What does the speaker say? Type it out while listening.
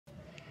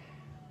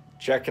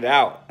Check it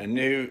out, a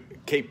new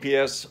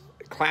KPS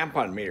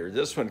clamp-on meter.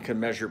 This one can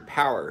measure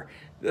power.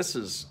 This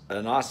is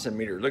an awesome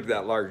meter. Look at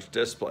that large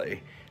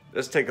display.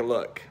 Let's take a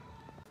look.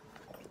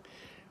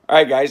 All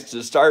right, guys,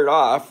 to start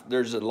off,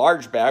 there's a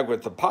large bag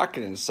with a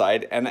pocket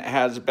inside, and it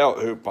has a belt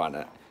hoop on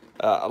it.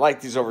 I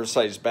like these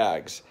oversized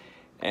bags.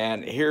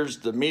 And here's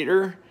the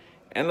meter.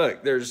 And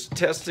look, there's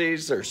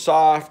testes, they're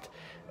soft.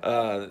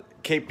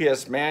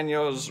 KPS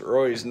manuals are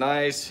always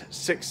nice.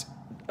 6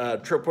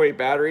 AAA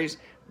batteries.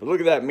 But look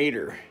at that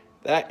meter.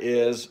 That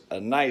is a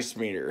nice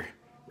meter,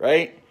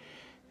 right?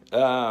 Look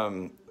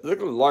at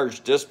the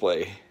large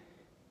display. It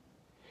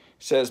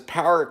says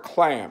power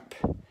clamp.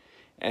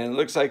 And it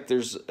looks like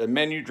there's a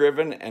menu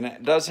driven, and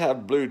it does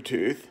have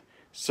Bluetooth.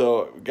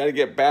 So we've got to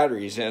get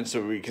batteries in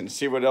so we can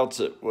see what else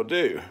it will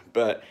do.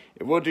 But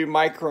it will do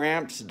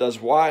microamps, it does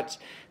watts,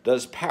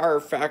 does power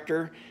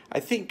factor,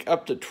 I think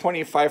up to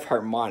 25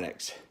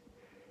 harmonics.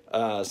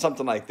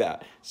 Something like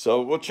that.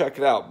 So we'll check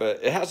it out.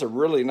 But it has a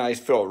really nice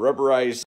feel, rubberized